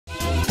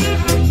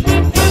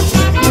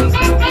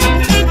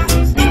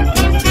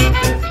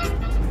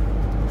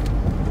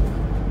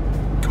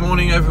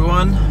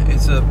everyone,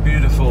 it's a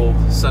beautiful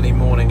sunny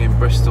morning in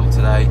Bristol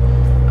today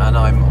and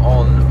I'm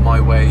on my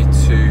way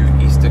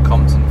to Easter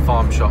Compton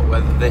Farm shop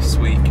where this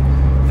week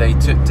they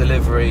took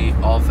delivery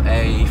of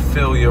a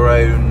fill your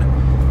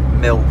own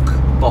milk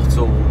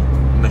bottle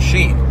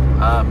machine.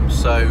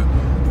 So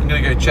I'm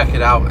going to go check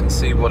it out and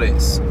see what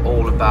it's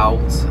all about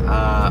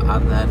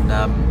and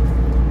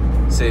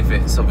then see if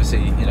it's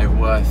obviously, you know,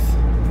 worth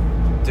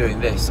doing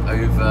this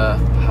over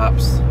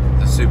perhaps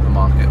the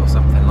supermarket or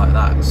something like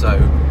that. So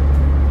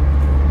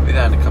I'll be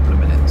there in a couple of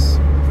minutes.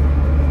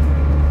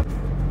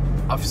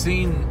 I've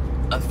seen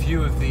a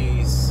few of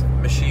these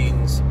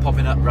machines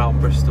popping up around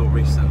Bristol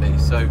recently,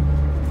 so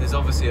there's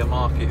obviously a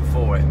market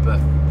for it,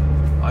 but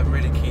I'm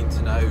really keen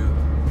to know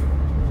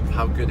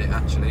how good it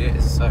actually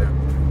is. So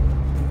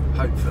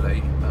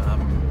hopefully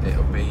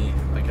it'll be,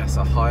 I guess,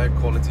 a higher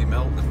quality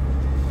milk,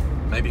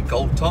 maybe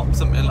gold top,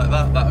 something like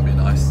that. That would be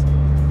nice.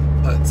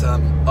 But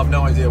I've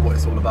no idea what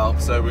it's all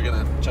about, so we're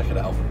going to check it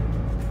out.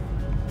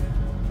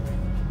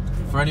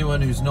 For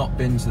anyone who's not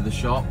been to the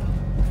shop,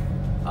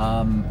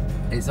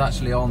 it's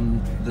actually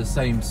on the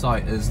same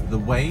site as the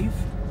Wave,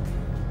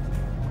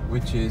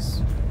 which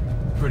is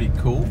pretty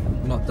cool.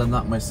 I've not done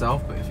that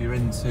myself, but if you're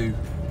into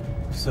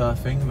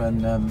surfing,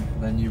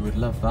 then you would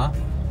love that.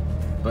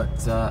 But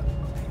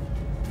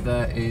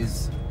there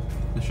is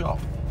the shop.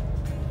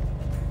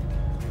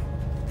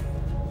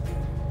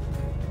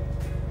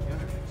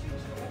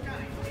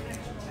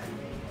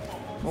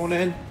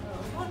 Morning.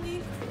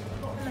 Morning.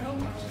 Hello.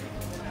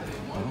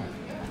 Oh,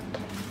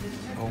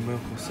 whole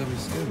milk or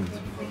semi-skimmed?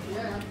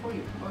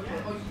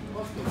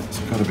 It's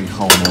got to be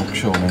whole milk,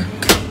 surely.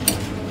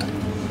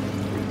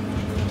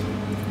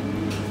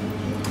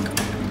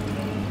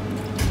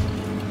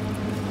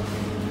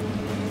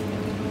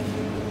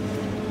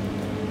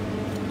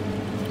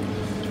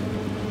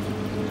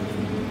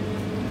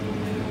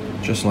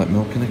 Just like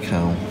milking a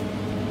cow.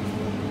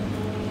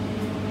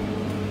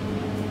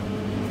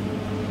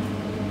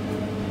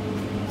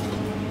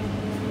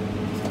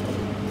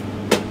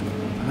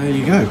 There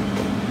you go,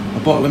 a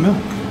bottle of milk.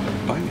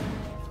 Bang.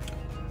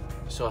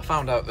 So I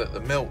found out that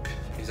the milk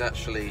is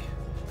actually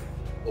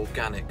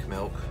organic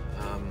milk.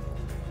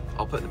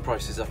 I'll put the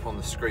prices up on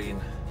the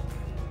screen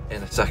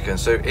in a second.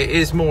 So it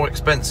is more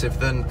expensive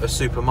than a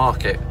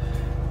supermarket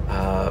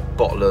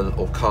bottle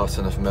or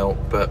carton of milk,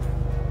 but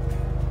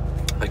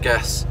I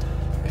guess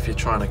if you're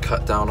trying to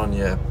cut down on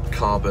your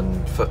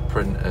carbon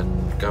footprint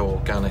and go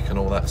organic and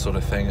all that sort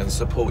of thing and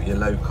support your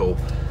local,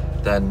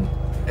 then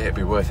it'd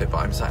be worth it. But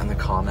I'm sat in the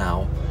car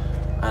now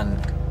and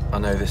I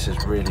know this is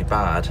really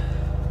bad,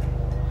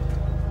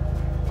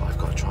 but I've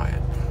got to try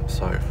it.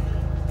 So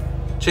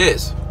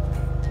cheers.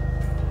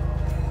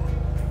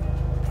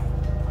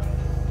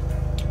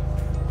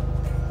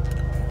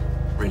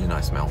 Really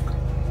nice milk.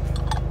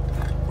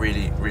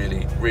 Really,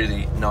 really,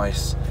 really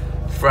nice,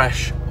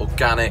 fresh,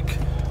 organic,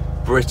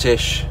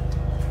 British,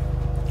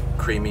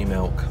 creamy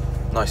milk.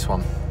 Nice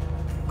one.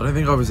 I don't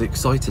think I was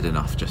excited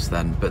enough just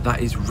then, but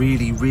that is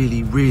really,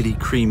 really, really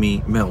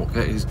creamy milk.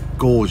 That is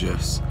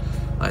gorgeous.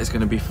 That is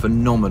going to be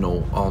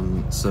phenomenal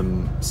on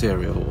some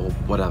cereal or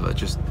whatever.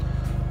 Just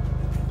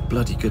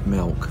bloody good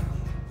milk.